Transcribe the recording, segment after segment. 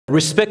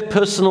Respect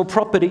personal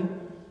property.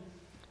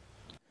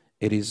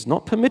 It is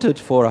not permitted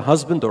for a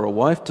husband or a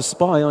wife to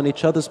spy on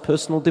each other's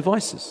personal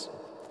devices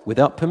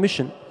without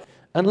permission,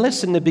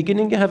 unless in the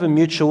beginning you have a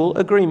mutual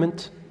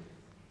agreement.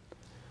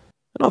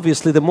 And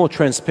obviously the more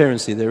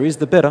transparency there is,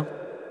 the better.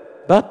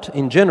 But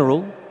in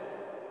general,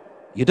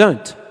 you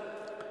don't.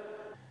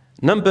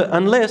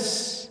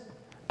 Unless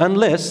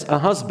a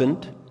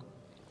husband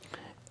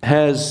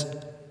has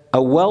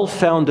a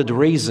well-founded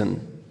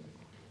reason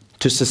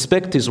to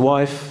suspect his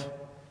wife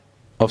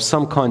of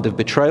some kind of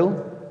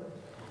betrayal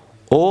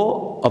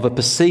or of a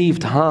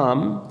perceived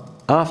harm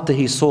after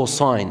he saw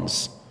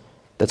signs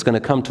that's going to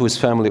come to his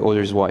family or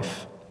his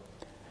wife,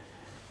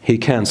 he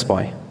can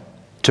spy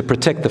to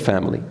protect the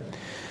family.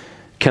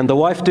 Can the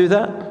wife do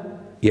that?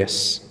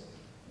 Yes.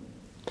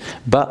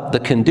 But the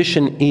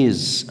condition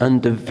is,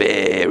 under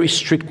very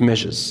strict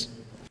measures,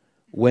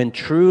 when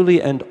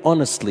truly and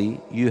honestly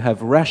you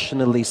have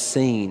rationally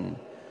seen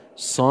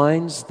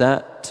signs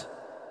that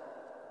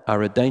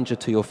are a danger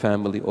to your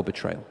family or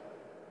betrayal.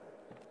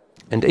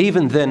 And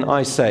even then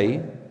I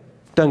say,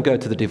 don't go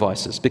to the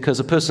devices, because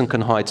a person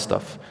can hide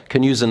stuff,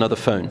 can use another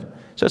phone.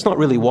 So it's not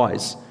really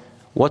wise.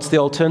 What's the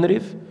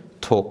alternative?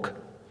 Talk.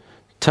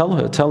 Tell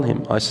her, tell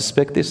him, I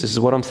suspect this is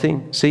what I'm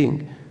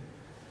seeing.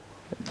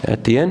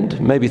 At the end,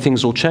 maybe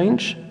things will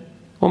change,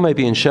 or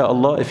maybe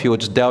inshallah, if you're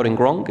just doubting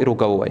wrong, it'll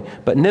go away.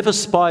 But never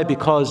spy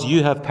because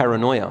you have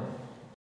paranoia.